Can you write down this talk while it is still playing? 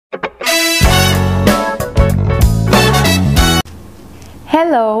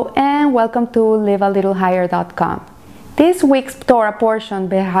Hello and welcome to livealittlehigher.com. This week's Torah portion,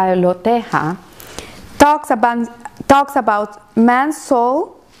 Beha'aloteha, talks about man's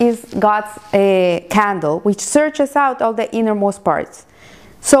soul is God's candle, which searches out all the innermost parts.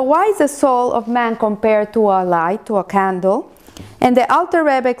 So why is the soul of man compared to a light, to a candle? And the Alter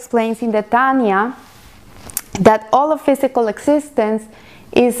Rebbe explains in the Tanya that all of physical existence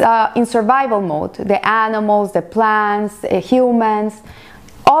is in survival mode. The animals, the plants, humans,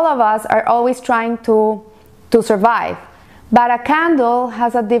 all of us are always trying to survive. But a candle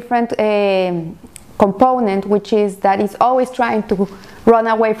has a different component, which is that it's always trying to run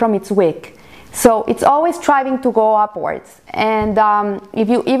away from its wick. So it's always striving to go upwards. And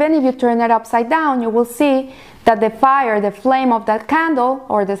even if you turn it upside down, you will see that the fire, the flame of that candle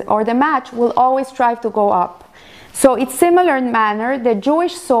or the match will always strive to go up. So it's similar in manner. The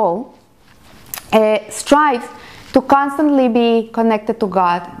Jewish soul strives to constantly be connected to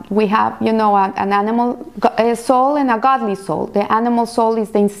God. We have, an animal soul and a godly soul. The animal soul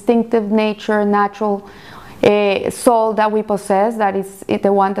is the instinctive nature, natural soul that we possess, that is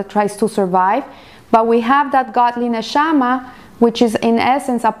the one that tries to survive. But we have that godly neshama, which is in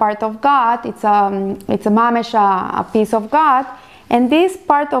essence a part of God. It's a mamesh, a piece of God. And this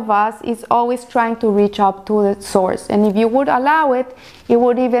part of us is always trying to reach up to the source. And if you would allow it, it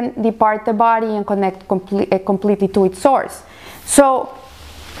would even depart the body and connect completely to its source. So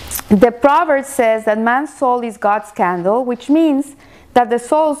the proverb says that man's soul is God's candle, which means that the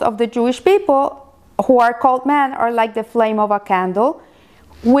souls of the Jewish people who are called man are like the flame of a candle,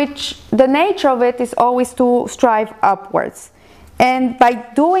 which the nature of it is always to strive upwards. And by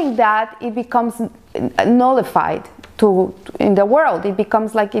doing that, it becomes nullified in the world. It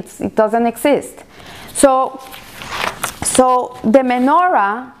becomes like it doesn't exist. So the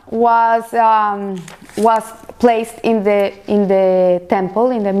menorah was placed in the temple,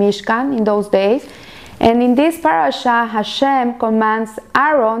 in the Mishkan in those days. And in this parasha, Hashem commands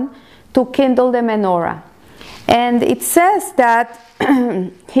Aaron to kindle the menorah. And it says that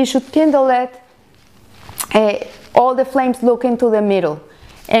he should kindle it, all the flames look into the middle.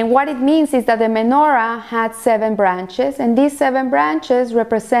 And what it means is that the menorah had 7 branches, and these 7 branches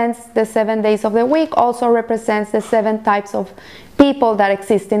represents the 7 days of the week, also represents the 7 types of people that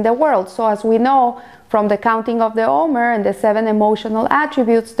exist in the world. So as we know from the counting of the Omer and the 7 emotional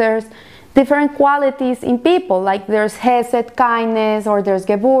attributes, there's different qualities in people, like there's Hesed, kindness, or there's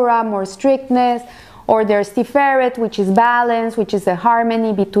Gevura, more strictness, or there's Tiferet, which is balance, which is a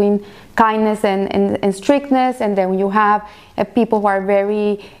harmony between kindness and strictness. And then you have people who are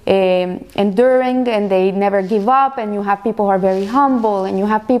very enduring and they never give up. And you have people who are very humble. And you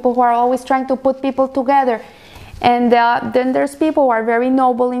have people who are always trying to put people together. And then there's people who are very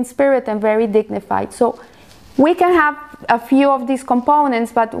noble in spirit and very dignified. So we can have a few of these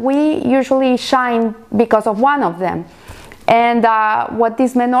components, but we usually shine because of one of them. And what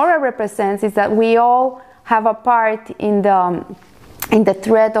this menorah represents is that we all have a part in the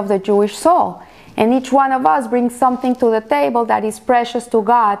thread of the Jewish soul. And each one of us brings something to the table that is precious to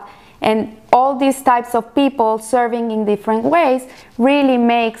God. And all these types of people serving in different ways really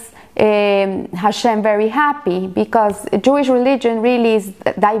makes Hashem very happy, because Jewish religion really is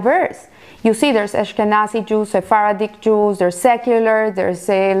diverse. You see, there's Ashkenazi Jews, Sephardic Jews, there's secular, there's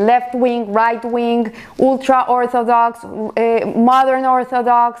left-wing, right-wing, ultra-Orthodox, modern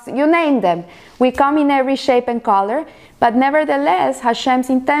Orthodox, you name them. We come in every shape and color, but nevertheless,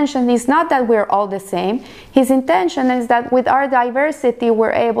 Hashem's intention is not that we're all the same. His intention is that with our diversity,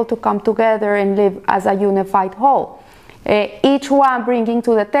 we're able to come together and live as a unified whole. Each one bringing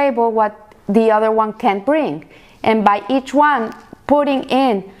to the table what the other one can't bring. And by each one putting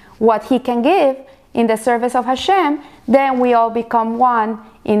in what he can give in the service of Hashem, then we all become one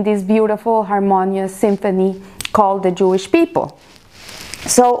in this beautiful, harmonious symphony called the Jewish people.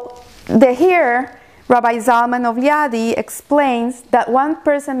 So here, Rabbi Zalman of Liadi explains that one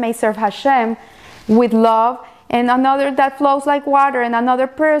person may serve Hashem with love, and another that flows like water, and another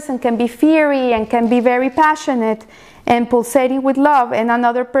person can be fiery and can be very passionate and pulsating with love, and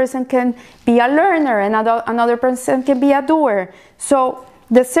another person can be a learner, and another person can be a doer. So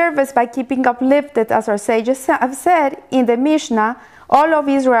the service, by keeping uplifted, as our sages have said in the Mishnah, all of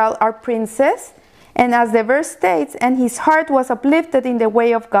Israel are princes, and as the verse states, and his heart was uplifted in the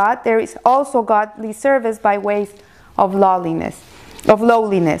way of God, there is also godly service by ways of lowliness.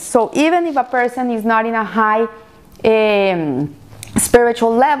 So even if a person is not in a high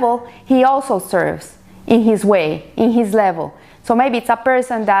spiritual level, he also serves in his way, in his level. So maybe it's a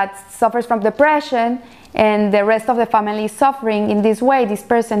person that suffers from depression, and the rest of the family is suffering. In this way, this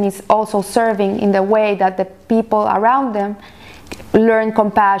person is also serving in the way that the people around them learn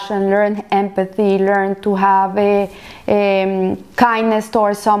compassion, learn empathy, learn to have a kindness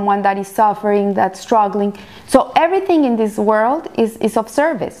towards someone that is suffering, that's struggling. So everything in this world is of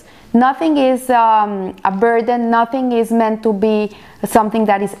service. Nothing is a burden, nothing is meant to be something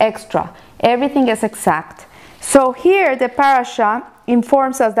that is extra. Everything is exact. So here the parasha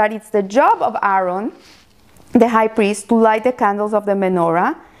informs us that it's the job of Aaron, the high priest, to light the candles of the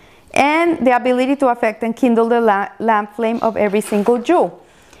menorah, and the ability to affect and kindle the lamp flame of every single Jew.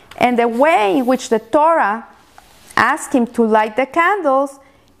 And the way in which the Torah asks him to light the candles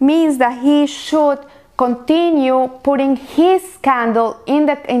means that he should continue putting his candle in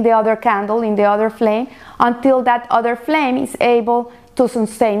the other candle, in the other flame, until that other flame is able to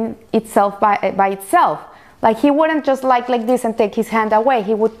sustain itself by itself. Like he wouldn't just light like this and take his hand away.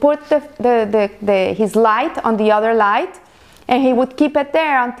 He would put his light on the other light, and he would keep it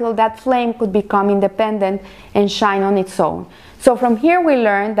there until that flame could become independent and shine on its own. So from here we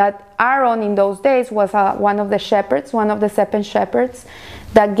learn that Aaron in those days was one of the shepherds, one of the 7 shepherds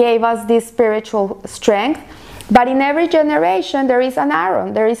that gave us this spiritual strength. But in every generation there is an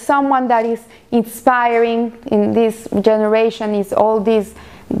Aaron. There is someone that is inspiring. In this generation is all these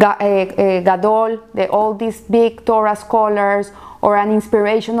Gadol, all these big Torah scholars, or an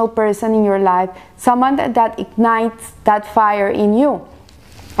inspirational person in your life, someone that ignites that fire in you.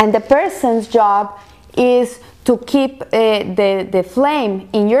 And the person's job is to keep the flame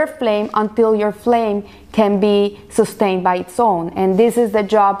in your flame until your flame can be sustained by its own. And this is the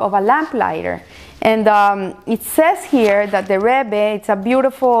job of a lamplighter. And it says here that the Rebbe,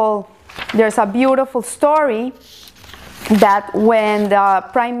 there's a beautiful story that when the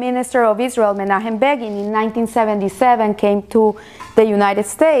Prime Minister of Israel, Menachem Begin, in 1977 came to the United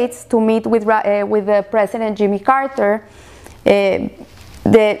States to meet with the President Jimmy Carter, the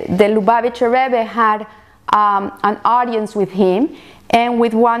Lubavitcher Rebbe had an audience with him and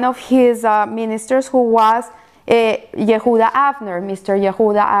with one of his ministers, who was Yehuda Avner, Mr.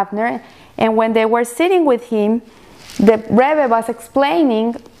 Yehuda Avner. And when they were sitting with him, the Rebbe was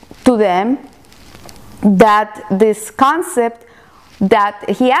explaining to them that this concept, that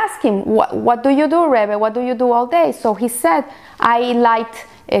he asked him, what do you do, Rebbe? What do you do all day? So he said, I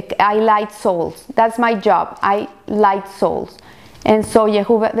light souls. That's my job. I light souls. And so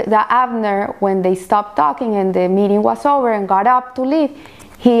Yehuda Avner, when they stopped talking and the meeting was over and got up to leave,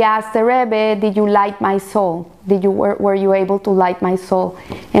 he asked the Rebbe, did you light my soul? Were you able to light my soul?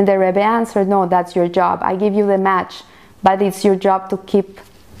 And the Rebbe answered, no, that's your job. I give you the match, but it's your job to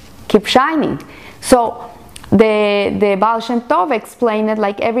keep shining. So the Baal Shem Tov explained it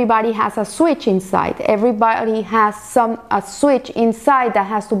like everybody has a switch inside. Everybody has a switch inside that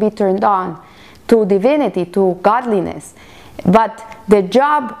has to be turned on to divinity, to godliness. But the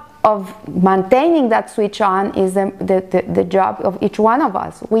job of maintaining that switch on is the job of each one of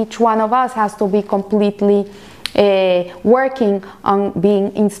us. Each one of us has to be completely working on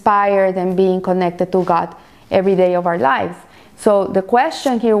being inspired and being connected to God every day of our lives. So the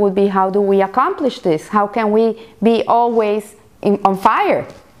question here would be, how do we accomplish this? How can we be always on fire?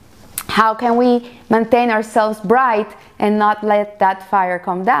 How can we maintain ourselves bright and not let that fire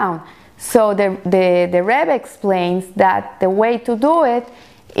come down? So the Rebbe explains that the way to do it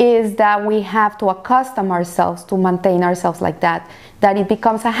is that we have to accustom ourselves to maintain ourselves like that it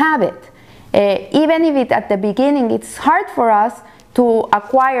becomes a habit. Even if at the beginning it's hard for us to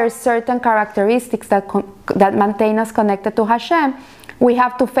acquire certain characteristics that maintain us connected to Hashem, we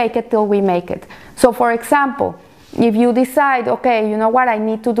have to fake it till we make it. So for example, if you decide, okay, you know what, I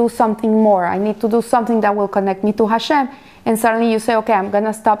need to do something more, I need to do something that will connect me to Hashem, and suddenly you say, okay, I'm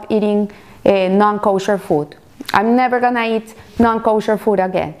gonna stop eating non-kosher food. I'm never gonna eat non-kosher food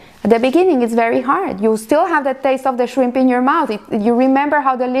again. At the beginning, it's very hard. You still have the taste of the shrimp in your mouth. You remember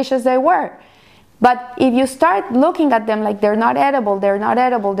how delicious they were. But if you start looking at them like they're not edible, they're not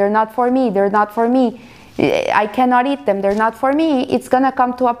edible, they're not for me, they're not for me, I cannot eat them, they're not for me, it's gonna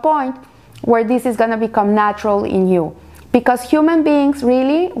come to a point where this is gonna become natural in you. Because human beings,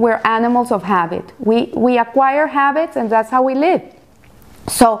 really, we're animals of habit. We acquire habits, and that's how we live.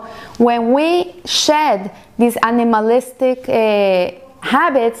 So when we shed these animalistic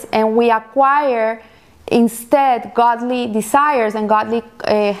habits and we acquire instead godly desires and godly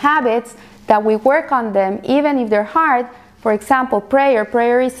habits, that we work on them, even if they're hard. For example,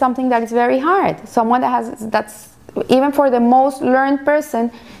 prayer is something that is very hard. Someone that's even for the most learned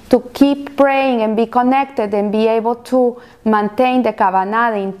person, to keep praying and be connected and be able to maintain the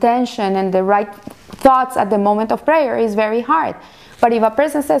kavanah, the intention, and the right thoughts at the moment of prayer is very hard. But if a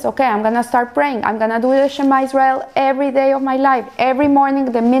person says, okay, I'm going to start praying, I'm going to do the Shema Israel every day of my life, every morning,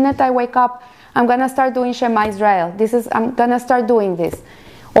 the minute I wake up, I'm gonna start doing Shema Israel. I'm gonna start doing this.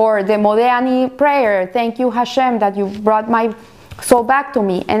 Or the Modeh prayer, thank you Hashem that you brought my soul back to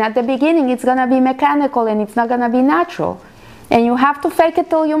me. And at the beginning it's gonna be mechanical and it's not gonna be natural. And you have to fake it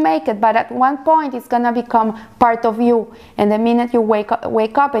till you make it, but at one point it's gonna become part of you. And the minute you wake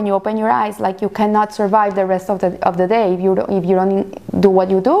up and you open your eyes, like you cannot survive the rest of the day if you don't do what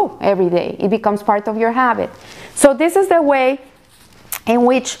you do every day. It becomes part of your habit. So this is the way in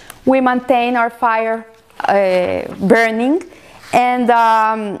which we maintain our fire burning,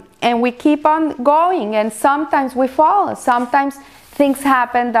 and we keep on going. And sometimes we fall. Sometimes things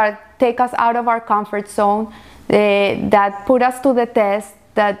happen that take us out of our comfort zone. That put us to the test,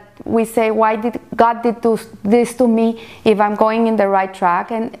 that we say, why did God do this to me if I'm going in the right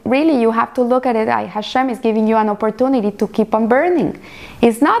track? And really you have to look at it, Hashem is giving you an opportunity to keep on burning.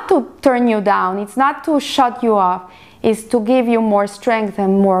 It's not to turn you down, it's not to shut you off, it's to give you more strength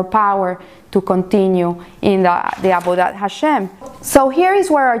and more power to continue in the Avodat Hashem. So here is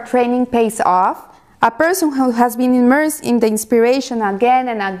where our training pays off. A person who has been immersed in the inspiration again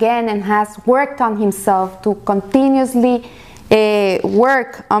and again and has worked on himself to continuously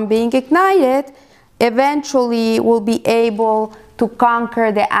work on being ignited, eventually will be able to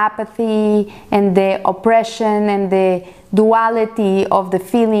conquer the apathy and the oppression and the duality of the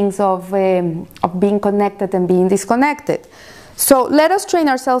feelings of being connected and being disconnected. So let us train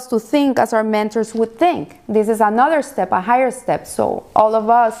ourselves to think as our mentors would think. This is another step, a higher step. So all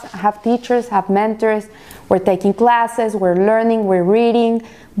of us have teachers, have mentors. We're taking classes, we're learning, we're reading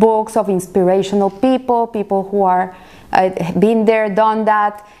books of inspirational people who are been there, done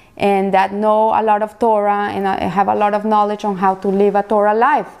that, and that know a lot of Torah and have a lot of knowledge on how to live a Torah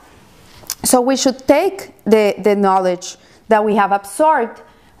life. So we should take the knowledge that we have absorbed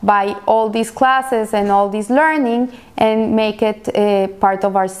by all these classes and all this learning and make it part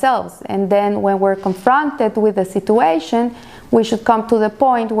of ourselves. And then when we're confronted with the situation, we should come to the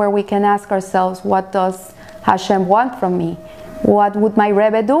point where we can ask ourselves, what does Hashem want from me? What would my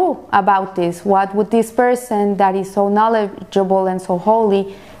Rebbe do about this? What would this person that is so knowledgeable and so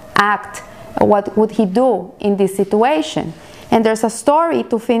holy act? What would he do in this situation? And there's a story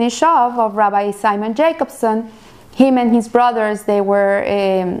to finish off of Rabbi Simon Jacobson. Him and his brothers, they were,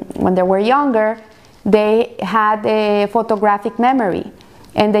 when they were younger, they had a photographic memory.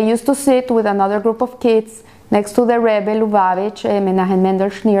 And they used to sit with another group of kids next to the Rebbe Lubavitch, Menahem Mendel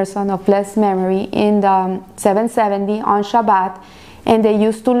Schneerson of blessed memory, in the 770 on Shabbat. And they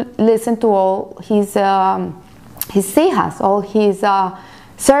used to listen to all his sihas, all his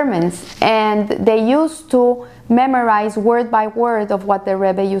sermons. And they used to memorize word by word of what the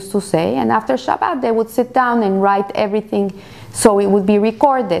Rebbe used to say, and after Shabbat they would sit down and write everything so it would be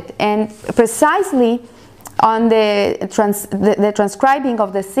recorded. And precisely on the transcribing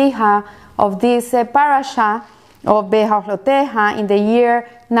of the Siha of this parasha of Behachloteha in the year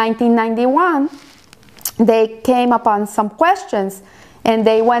 1991, they came upon some questions and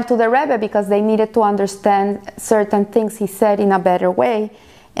they went to the Rebbe because they needed to understand certain things he said in a better way.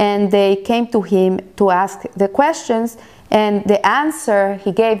 And they came to him to ask the questions, and the answer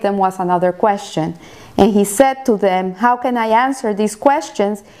he gave them was another question. And he said to them, how can I answer these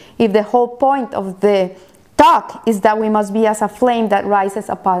questions if the whole point of the talk is that we must be as a flame that rises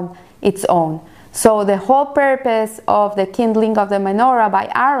upon its own? So the whole purpose of the kindling of the menorah by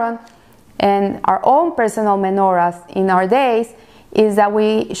Aaron and our own personal menorahs in our days is that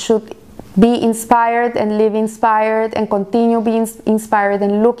we should be inspired and live inspired and continue being inspired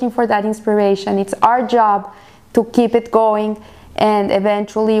and looking for that inspiration. It's our job to keep it going, and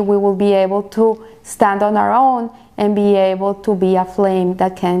eventually we will be able to stand on our own and be able to be a flame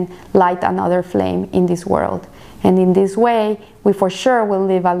that can light another flame in this world. And in this way, we for sure will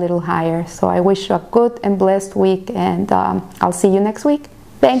live a little higher. So I wish you a good and blessed week, and I'll see you next week.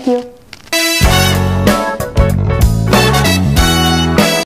 Thank you.